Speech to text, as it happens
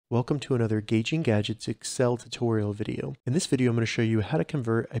Welcome to another Gauging Gadgets Excel tutorial video. In this video, I'm going to show you how to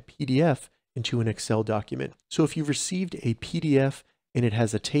convert a PDF into an Excel document. So if you've received a PDF and it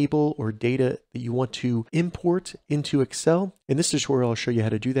has a table or data that you want to import into Excel, in this tutorial, I'll show you how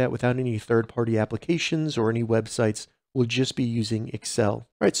to do that without any third-party applications or any websites. We'll just be using Excel. All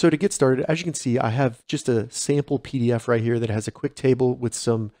right, so to get started, as you can see, I have just a sample PDF right here that has a quick table with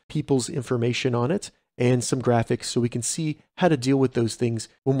some people's information on it and some graphics so we can see how to deal with those things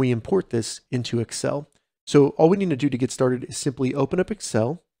when we import this into Excel. So all we need to do to get started is simply open up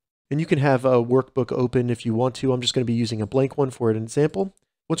Excel, and you can have a workbook open if you want to. I'm just going to be using a blank one for an example.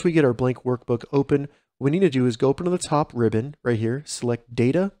 Once we get our blank workbook open, what we need to do is go open to the top ribbon right here, select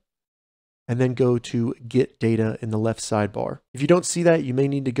Data, and then go to Get Data in the left sidebar. If you don't see that, you may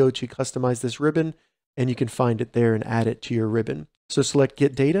need to go to Customize this ribbon, and you can find it there and add it to your ribbon. So select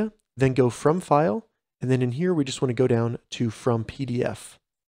Get Data, then go From File, and then in here, we just want to go down to From PDF.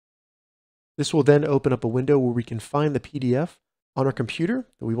 This will then open up a window where we can find the PDF on our computer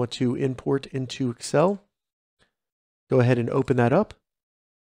that we want to import into Excel. Go ahead and open that up.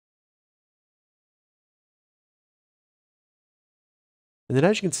 And then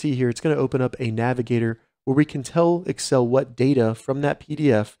as you can see here, it's going to open up a navigator where we can tell Excel what data from that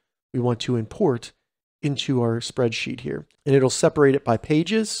PDF we want to import into our spreadsheet here. And it'll separate it by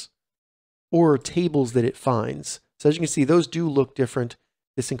pages or tables that it finds. So as you can see, those do look different.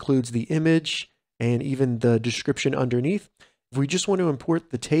 This includes the image and even the description underneath. If we just want to import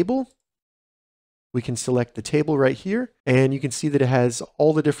the table, we can select the table right here, and you can see that it has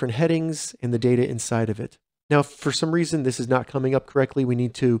all the different headings and the data inside of it. Now, if for some reason this is not coming up correctly, we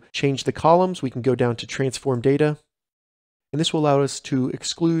need to change the columns. We can go down to Transform Data, and this will allow us to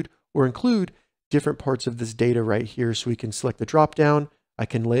exclude or include different parts of this data right here. So we can select the drop down. I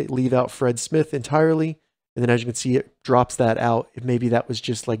can leave out Fred Smith entirely. And then as you can see, it drops that out. If maybe that was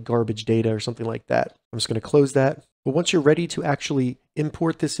just like garbage data or something like that. I'm just going to close that. But once you're ready to actually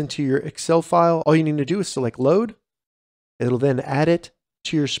import this into your Excel file, all you need to do is select Load. It'll then add it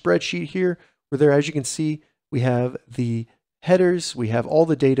to your spreadsheet here, where there, as you can see, we have the headers. We have all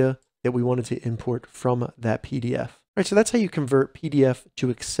the data that we wanted to import from that PDF. All right, so that's how you convert PDF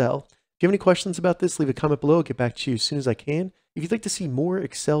to Excel. If you have any questions about this, leave a comment below. I'll get back to you as soon as I can. If you'd like to see more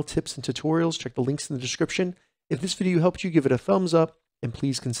Excel tips and tutorials, check the links in the description. If this video helped you, give it a thumbs up, and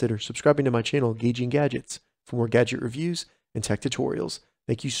please consider subscribing to my channel, Gauging Gadgets, for more gadget reviews and tech tutorials.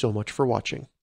 Thank you so much for watching.